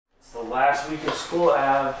the last week of school,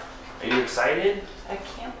 Ab. Are you excited? I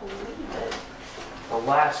can't believe it. The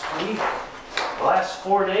last week. The last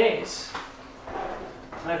 4 days.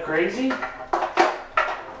 Isn't that crazy?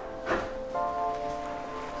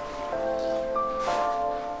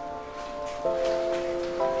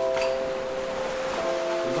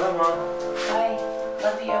 Goodbye, Mom. Bye.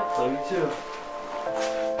 Love you. Love you too.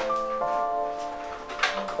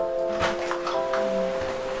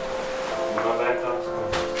 Come back on school.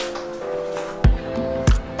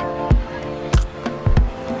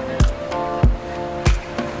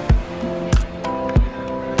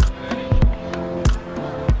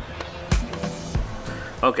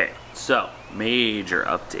 Okay, so major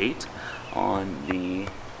update on the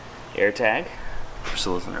AirTag.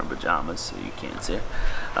 Priscilla's in her pajamas, so you can't see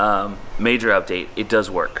her. Major update, it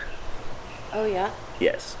does work. Oh, yeah?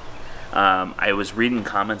 Yes. I was reading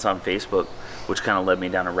comments on Facebook, which kind of led me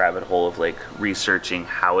down a rabbit hole of like researching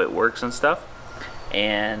how it works and stuff.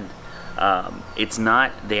 And it's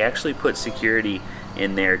not, they actually put security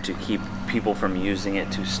in there to keep people from using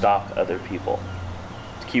it to stalk other people.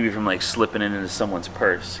 To keep you from like slipping it into someone's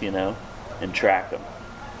purse, you know, and track them.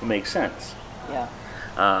 It makes sense. Yeah.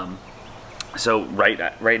 So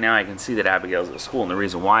right now I can see that Abigail's at school, and the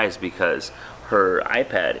reason why is because her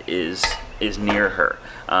iPad is near her,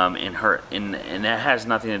 and that has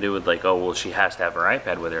nothing to do with like, oh well, she has to have her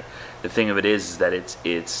iPad with her. The thing of it is that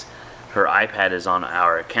it's her iPad is on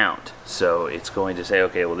our account, so it's going to say,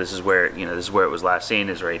 okay, well this is where it was last seen,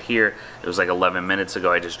 is right here. It was like 11 minutes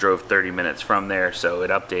ago. I just drove 30 minutes from there, so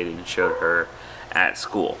it updated and showed her at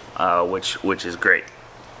school, which is great.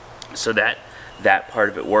 So that part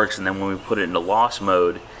of it works, and then when we put it into lost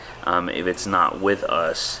mode, if it's not with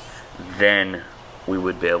us, then we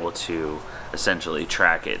would be able to essentially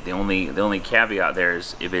track it. The only caveat there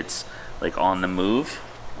is if it's like on the move.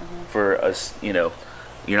 For us, you know,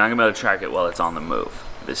 you're not gonna be able to track it while it's on the move.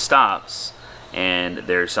 If it stops and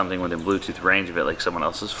there's something within Bluetooth range of it, like someone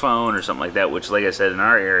else's phone or something like that, which, like I said, in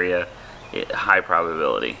our area, high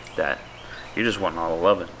probability that you're just wanting all the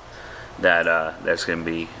loving, that's gonna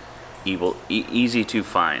be easy to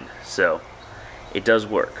find. So it does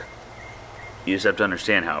work. You just have to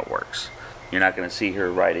understand how it works. You're not going to see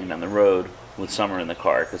her riding down the road with Summer in the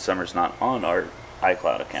car, because Summer's not on our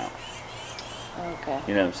iCloud account. Okay.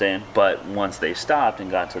 You know what I'm saying? But once they stopped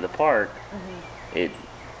and got to the park,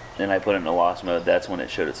 then I put it into lost mode. That's when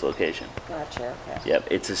it showed its location. Gotcha. Okay. Yep,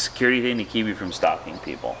 it's a security thing to keep you from stalking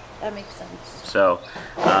people. That makes sense. So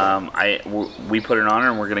we put it on her,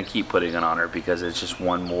 and we're going to keep putting it on her because it's just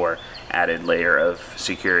one more added layer of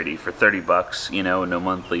security for $30, you know, no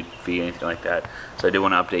monthly fee, anything like that. So I did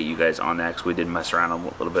want to update you guys on that, because we did mess around a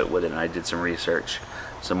little bit with it, and I did some research,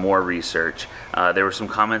 some more research. There were some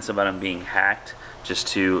comments about them being hacked, just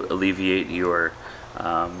to alleviate your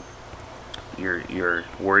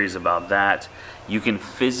worries about that. You can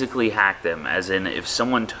physically hack them, as in if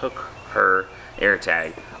someone took her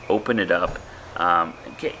AirTag, open it up,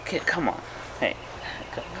 come on, hey,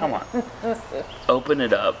 come on, open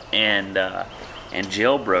it up and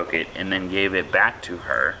jailbroke it and then gave it back to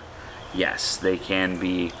her. Yes, they can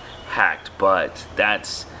be hacked, but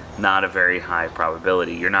that's not a very high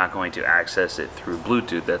probability. You're not going to access it through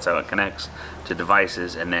Bluetooth. That's how it connects to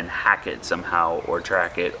devices, and then hack it somehow or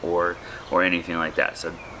track it or anything like that.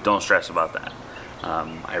 So don't stress about that.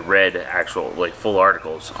 I read actual full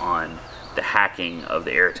articles on the hacking of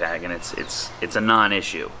the AirTag, and it's a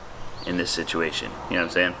non-issue in this situation. You know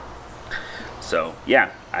what I'm saying? So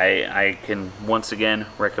yeah, I can once again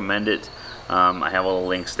recommend it. I have all the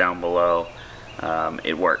links down below.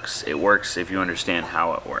 It works. It works if you understand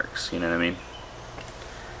how it works. You know what I mean?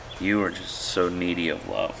 You are just so needy of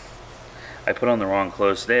love. I put on the wrong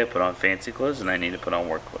clothes today. I put on fancy clothes, and I need to put on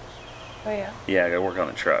work clothes. Oh yeah? Yeah, I gotta work on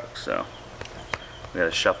the truck, so we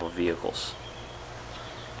gotta shuffle vehicles.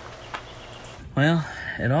 Well,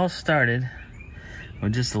 it all started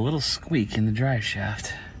with just a little squeak in the drive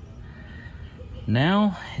shaft.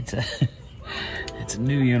 Now it's a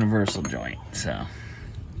new universal joint, so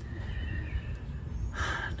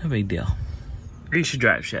no big deal. Grease your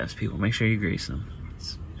drive shafts, people. Make sure you grease them.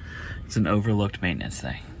 It's an overlooked maintenance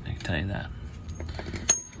thing, I can tell you that.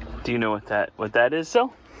 Do you know what that is,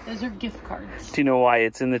 Sil? Those are gift cards. Do you know why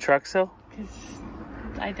it's in the truck, Sil? Because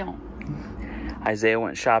I don't. Isaiah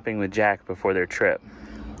went shopping with Jack before their trip.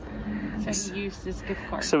 So he used his gift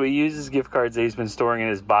cards. So he used his gift cards that he's been storing in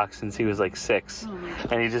his box since he was like 6. Oh my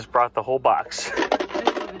God. And he just brought the whole box.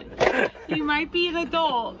 He might be an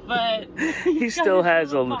adult, but he still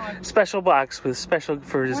has a special box with special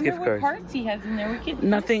for his gift cards. What cards he has in there. We could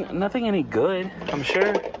Nothing any good, I'm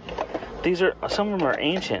sure. Some of them are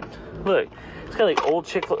ancient. Look, he's got like old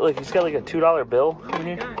chick. Like he's got like a $2 bill in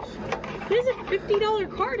here. Gosh. There's a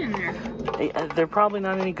 $50 card in there. They're probably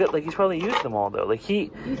not any good. Like he's probably used them all though. Like You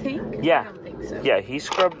think? yeah, I don't think so. yeah, he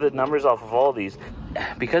scrubbed the numbers off of all these.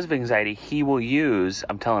 Because of anxiety, he will use.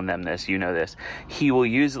 I'm telling them this. You know this. He will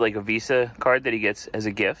use like a Visa card that he gets as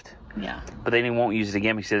a gift. Yeah. But then he won't use it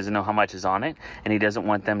again because he doesn't know how much is on it, and he doesn't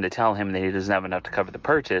want them to tell him that he doesn't have enough to cover the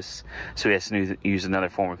purchase, so he has to use another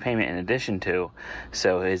form of payment in addition to.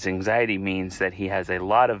 So his anxiety means that he has a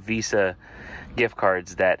lot of Visa gift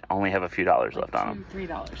cards that only have a few dollars left on them.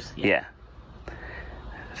 $3. Yeah.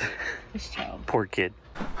 This child. Poor kid.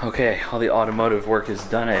 Okay, all the automotive work is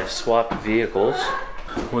done. I have swapped vehicles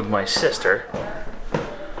with my sister.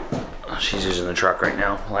 She's using the truck right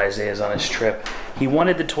now while Isaiah's on his trip. He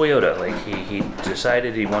wanted the Toyota. Like, he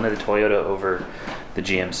decided he wanted the Toyota over the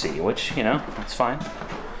GMC, which, you know, that's fine.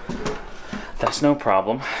 That's no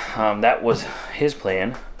problem. That was his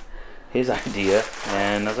plan, his idea,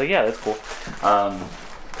 and I was like, yeah, that's cool.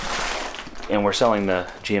 And we're selling the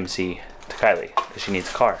GMC to Kylie because she needs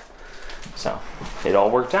a car. So it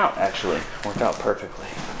all worked out, actually. Worked out perfectly.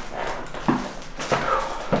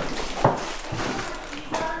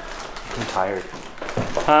 I'm tired.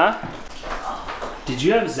 Huh? Did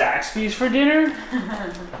you have Zaxby's for dinner?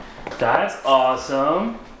 That's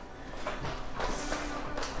awesome.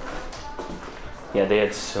 Yeah, they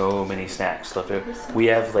had so many snacks left over. We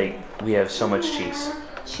have so much cheese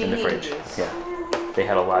in the fridge. Yeah, they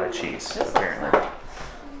had a lot of cheese apparently.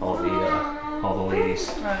 All the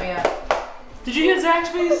ladies. Oh yeah. Did you get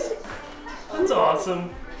Zaxby's? That's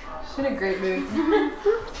awesome. She's in a great mood.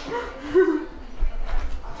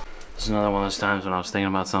 This is another one of those times when I was thinking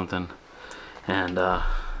about something and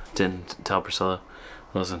didn't tell Priscilla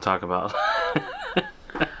what I was going to talk about.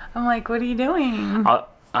 I'm like, what are you doing?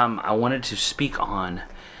 I wanted to speak on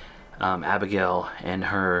Abigail and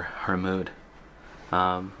her mood.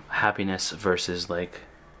 Happiness versus like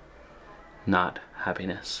not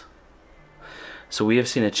happiness. So we have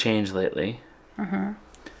seen a change lately.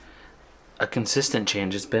 A consistent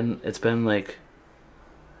change. It's been like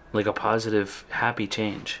a positive, happy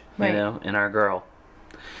change, you know, in our girl.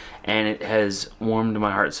 And it has warmed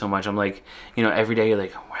my heart so much. I'm like, you know, every day you're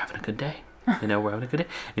like, we're having a good day. You know, we're having a good day.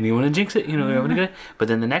 And you want to jinx it, you know, we're having a good day. But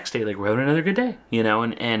then the next day, like, we're having another good day, you know.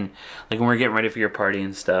 And like when we're getting ready for your party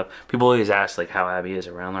and stuff, people always ask like how Abby is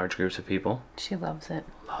around large groups of people. She loves it.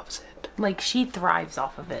 Loves it. Like, she thrives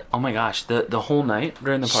off of it. Oh my gosh, the whole night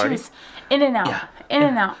during the party. She was in and out, in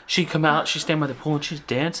and out. She'd come out, she'd stand by the pool and she's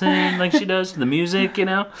dancing like she does to the music, you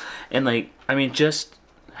know? And like, I mean, just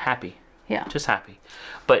happy. Yeah. Just happy.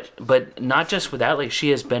 But not just with that, like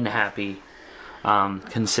she has been happy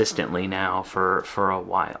consistently now for a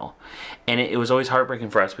while. And it was always heartbreaking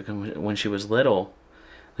for us because when she was little,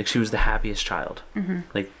 like she was the happiest child.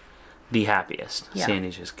 Like the happiest. Yeah.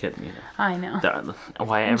 Sandy's just kidding, you know. I know.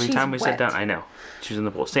 Why every she's time we wet. sit down, I know. She was in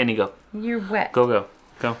the pool. Sandy, go. You're wet. Go.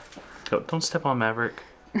 Don't step on Maverick.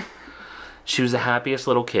 She was the happiest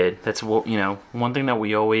little kid. That's what, you know, one thing that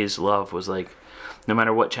we always loved was like, no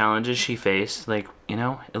matter what challenges she faced, like, you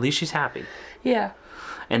know, at least she's happy. Yeah.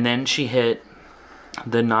 And then she hit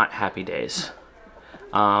the not happy days.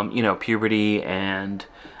 You know, puberty and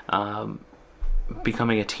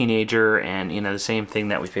becoming a teenager, and, you know, the same thing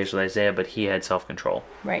that we faced with Isaiah, but he had self-control.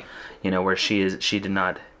 Right. You know, where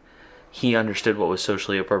he understood what was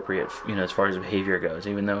socially appropriate, you know, as far as behavior goes,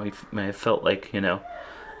 even though he may have felt like, you know,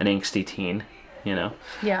 an angsty teen, you know.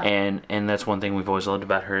 Yeah. And that's one thing we've always loved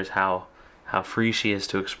about her is how free she is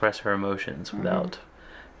to express her emotions without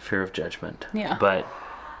fear of judgment. Yeah. But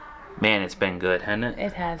man, it's been good, hasn't it?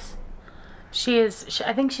 It has.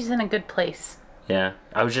 I think she's in a good place. Yeah.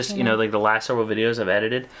 I was just, you know, like the last several videos I've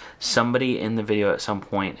edited, somebody in the video at some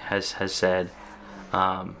point has said,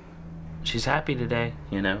 she's happy today,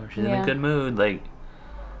 you know, she's in a good mood, like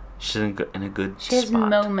she's in a good spot. She has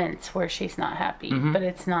moments where she's not happy, but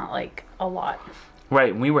it's not like a lot.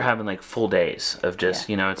 Right, and we were having like full days of just,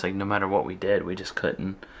 you know, it's like no matter what we did, we just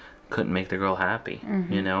couldn't make the girl happy,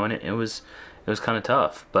 you know, and it was kind of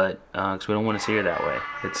tough, but because we don't want to see her that way.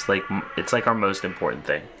 It's like our most important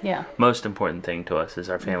thing. Yeah. Most important thing to us is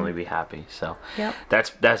our family be happy. So yep.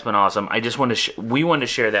 That's been awesome. I just want to we wanted to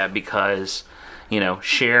share that because, you know,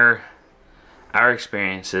 share our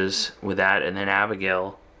experiences with that, and then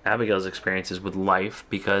Abigail's experiences with life,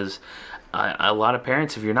 because a lot of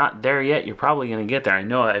parents, if you're not there yet, you're probably going to get there. I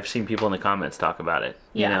know I've seen people in the comments talk about it,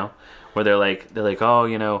 you know, where they're like, oh,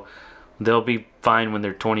 you know, they'll be fine when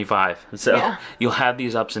they're 25. So you'll have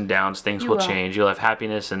these ups and downs. Things will change. You'll have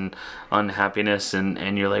happiness and unhappiness,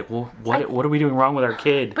 and you're like, well, what are we doing wrong with our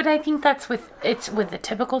kid? But I think it's with the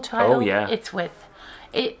typical child. Oh yeah. It's with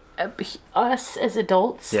it. us as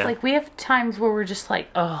adults, Yeah. like we have times where we're just like,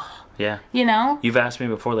 oh, Yeah. you know? You've asked me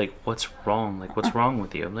before, like, what's wrong? Like, what's wrong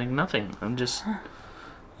with you? I'm like, nothing. I'm just,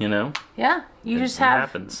 you know? Yeah. You just It have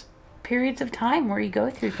happens. periods of time where you go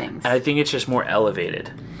through things. And I think it's just more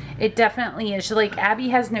elevated. It definitely is. Like, Abby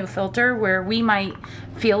has no filter where we might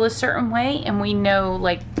feel a certain way and we know,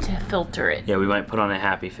 like, to filter it. Yeah, we might put on a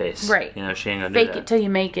happy face. Right. You know, she ain't gonna do Fake that. it till you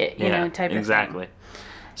make it, you know, type of exactly. thing.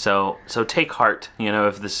 So take heart, you know,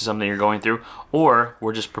 if this is something you're going through, or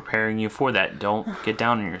we're just preparing you for that. Don't get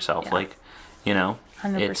down on yourself. Yeah. Like, you know,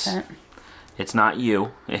 100%. it's not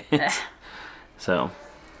you. So.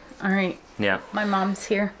 All right. Yeah. My mom's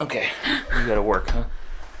here. Okay. You gotta work, huh?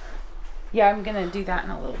 Yeah, I'm going to do that in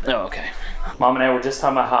a little bit. Oh, okay. Mom and I were just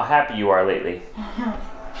talking about how happy you are lately.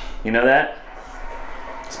 You know that?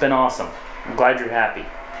 It's been awesome. I'm glad you're happy.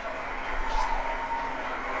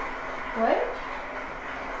 What?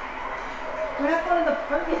 We're not going to the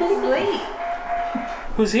park. It's late.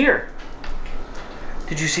 Who's here?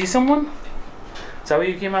 Did you see someone? Is that why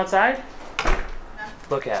you came outside?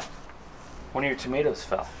 Look at. One of your tomatoes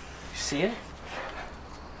fell. You see it?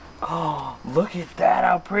 Oh, look at that,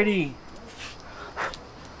 how pretty.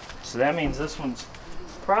 So that means this one's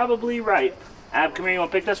probably ripe. Ab, come here, you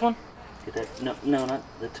want to pick this one? Get that, no, not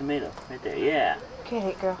the tomato. Right there, yeah.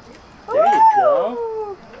 Okay, girl. There you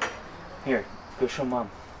go. Here, go show Mom.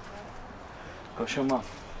 Go show Mom.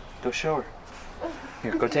 Go show her.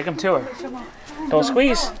 Here, go take them to her. Don't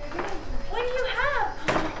squeeze. What do you have?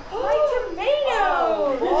 My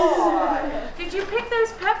tomatoes! Did you pick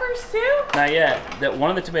those peppers too? Not yet. That one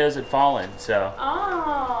of the tomatoes had fallen, so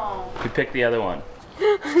Oh. we picked the other one.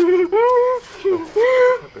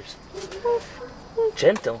 Peppers.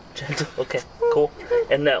 Gentle. Okay, cool.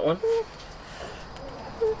 And that one.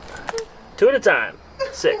 2 at a time.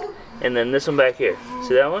 Sick. And then this one back here.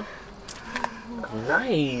 See that one?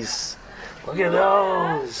 Nice. Look at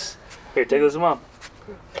those. Here, take those to Mom.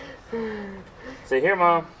 Say here,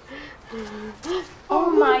 Mom. Oh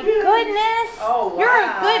my goodness! Oh, wow. You're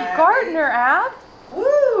a good gardener, Ab.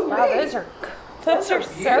 Woo! Wow, those are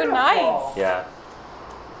so nice. Yeah.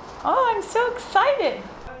 Oh, I'm so excited.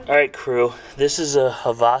 All right, crew. This is a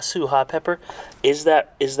Havasu hot pepper. Is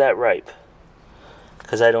that ripe?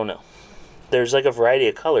 Because I don't know. There's like a variety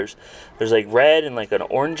of colors. There's like red and like an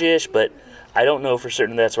orangish, but I don't know for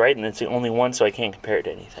certain that's right, and it's the only one, so I can't compare it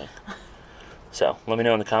to anything. So let me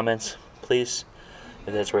know in the comments, please,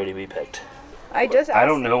 if that's ready to be picked. I just asked. I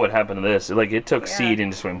don't know what happened to this. Like it took seed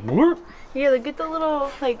and just went. Whoop. Yeah, look at the little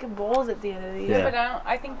like bowls at the end of these. Yeah. But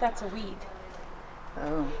I think that's a weed.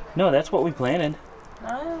 Oh. No, that's what we planted. I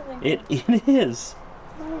don't think It is.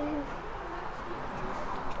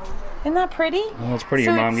 Isn't that pretty? Oh, it's pretty.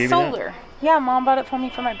 So Your mom it's gave solar. you that? Yeah, Mom bought it for me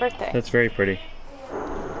for my birthday. That's very pretty.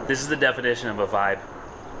 This is the definition of a vibe.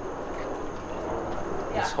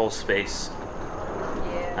 Yeah. This whole space.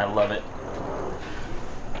 Yeah. I love it.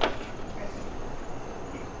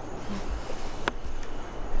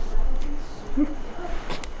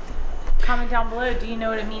 Comment down below, do you know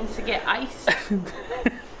what it means to get iced?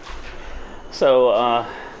 So,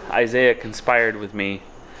 Isaiah conspired with me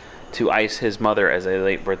to ice his mother as a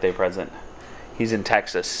late birthday present. He's in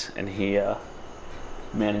Texas, and he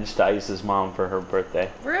managed to ice his mom for her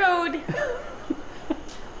birthday. Rude.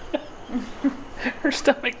 Her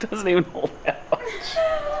stomach doesn't even hold that much.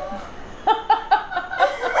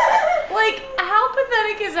 Like, how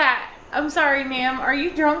pathetic is that? I'm sorry, ma'am. Are you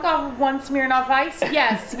drunk off of one Smirnoff Ice?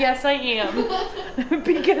 Yes, yes, I am.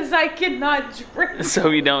 Because I cannot drink. So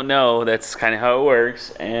you don't know, that's kind of how it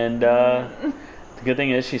works. And the good thing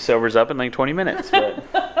is she sobers up in like 20 minutes. But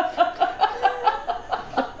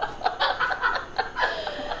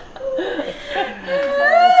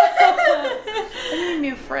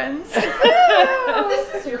New friends.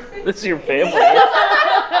 this is your family.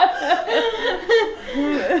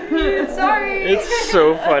 Sorry. It's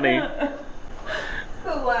so funny.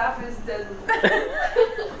 The laugh is dead.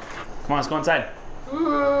 Come on, let's go inside. Come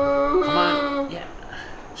on. Yeah.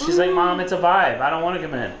 She's like, Mom, it's a vibe. I don't want to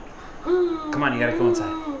come in. Come on, you gotta go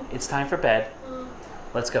inside. It's time for bed.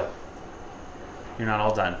 Let's go. You're not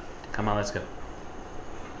all done. Come on, let's go.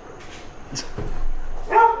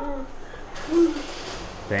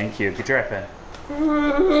 Thank you. Get your iPad.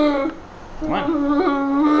 Come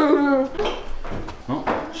on.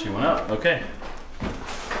 Oh, she went up. Okay.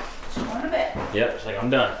 She's going to bed. Yep, she's like, I'm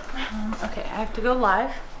done. Okay, I have to go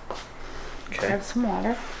live. Okay. Grab some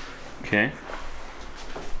water. Okay.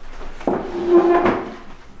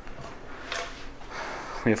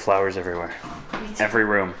 We have flowers everywhere. Every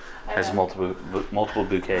room has multiple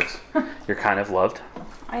bouquets. You're kind of loved.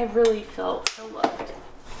 I really felt so loved.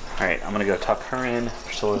 All right, I'm gonna go tuck her in.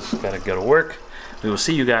 Priscilla's gotta go to work. We will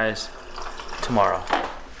see you guys tomorrow.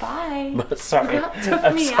 Bye. But sorry, That took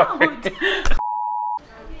I'm me sorry. out.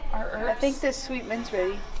 I think this sweet mint's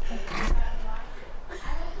ready.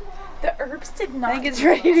 The herbs did not. I think it's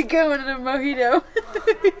ready to go in a mojito.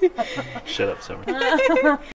 Shut up, Summer.